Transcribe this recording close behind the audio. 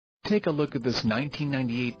take a look at this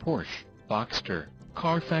 1998 Porsche Boxster.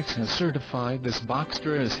 Carfax has certified this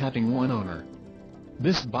Boxster as having one owner.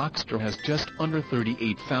 This Boxster has just under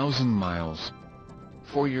 38,000 miles.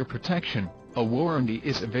 For your protection, a warranty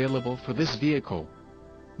is available for this vehicle.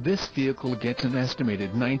 This vehicle gets an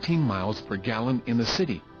estimated 19 miles per gallon in the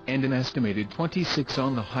city, and an estimated 26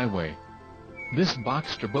 on the highway. This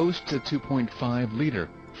Boxster boasts a 2.5-liter,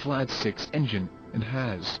 flat-six engine, and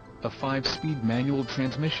has a 5-speed manual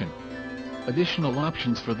transmission. Additional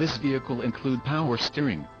options for this vehicle include power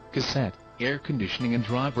steering, cassette, air conditioning and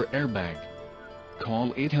driver airbag.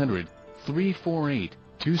 Call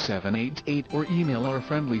 800-348-2788 or email our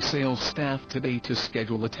friendly sales staff today to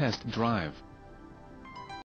schedule a test drive.